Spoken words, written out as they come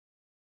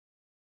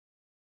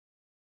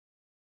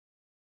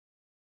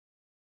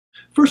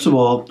First of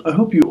all, I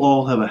hope you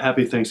all have a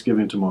happy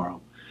Thanksgiving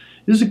tomorrow.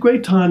 It is a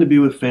great time to be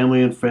with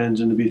family and friends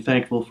and to be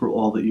thankful for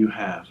all that you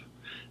have.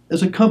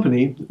 As a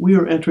company, we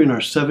are entering our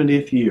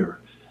 70th year,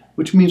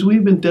 which means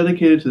we've been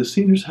dedicated to the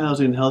seniors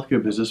housing and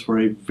healthcare business for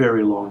a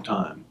very long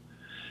time.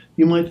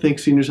 You might think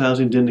seniors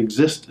housing didn't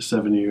exist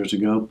 70 years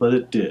ago, but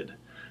it did.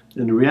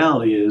 And the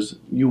reality is,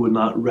 you would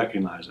not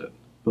recognize it,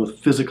 both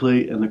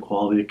physically and the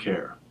quality of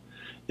care.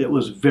 It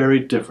was very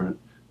different,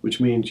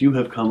 which means you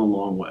have come a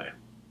long way.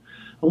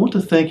 I want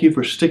to thank you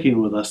for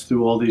sticking with us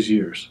through all these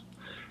years.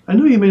 I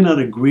know you may not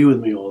agree with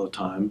me all the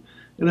time,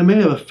 and I may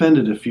have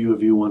offended a few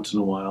of you once in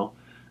a while,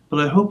 but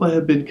I hope I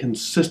have been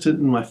consistent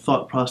in my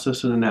thought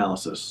process and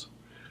analysis.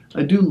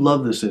 I do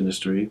love this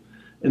industry,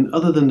 and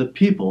other than the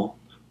people,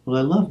 what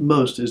I love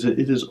most is that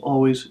it is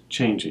always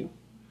changing.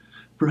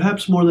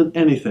 Perhaps more than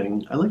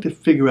anything, I like to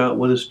figure out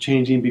what is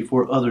changing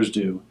before others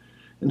do,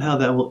 and how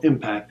that will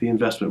impact the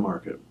investment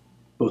market,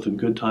 both in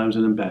good times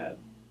and in bad.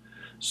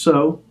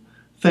 So,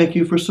 thank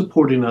you for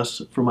supporting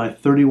us for my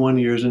 31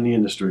 years in the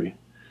industry,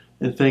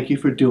 and thank you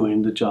for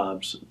doing the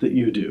jobs that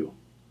you do.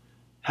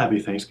 Happy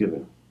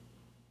Thanksgiving.